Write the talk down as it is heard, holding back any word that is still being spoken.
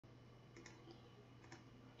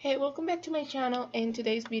Hey, welcome back to my channel. In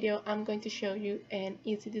today's video I'm going to show you an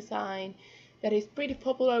easy design that is pretty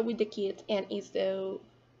popular with the kids and is so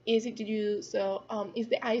easy to do. It's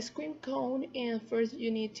the ice cream cone, and first you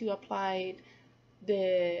need to apply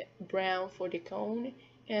the brown for the cone,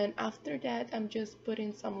 and after that I'm just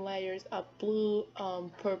putting some layers of blue,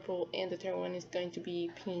 purple, and the third one is going to be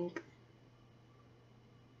pink.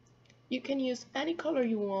 You can use any color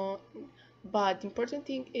you want, but the important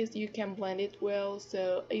thing is you can blend it well.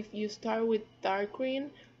 So if you start with dark green,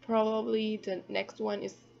 probably the next one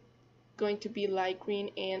is going to be light green,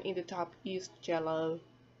 and in the top use yellow.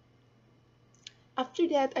 After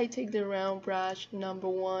that I take the round brush number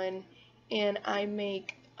 1 and I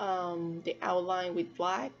make the outline with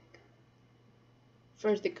black.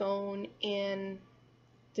 First the cone and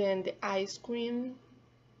then the ice cream.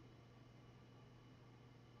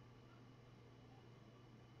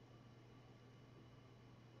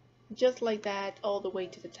 Just like that all the way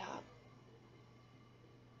to the top.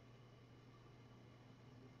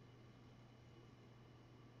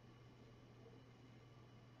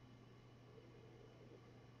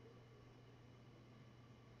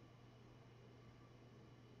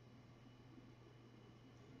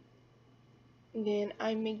 Then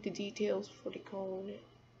I make the details for the cone.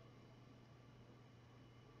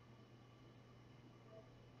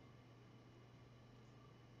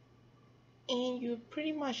 And you're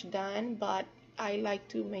pretty much done, but I like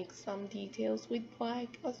to make some details with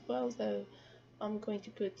black as well, so I'm going to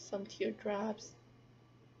put some teardrops.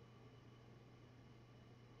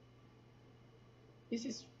 This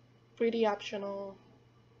is pretty optional.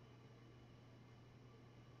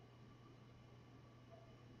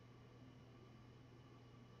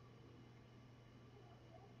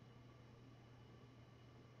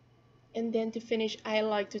 And then to finish, I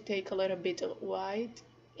like to take a little bit of white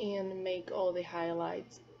and make all the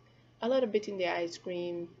highlights. A little bit in the ice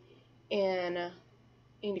cream and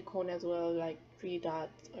in the cone as well, like 3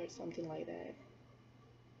 dots or something like that.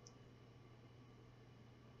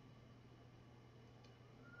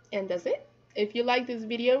 And that's it. If you like this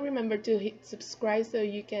video, remember to hit subscribe so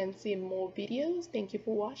you can see more videos. Thank you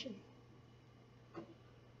for watching.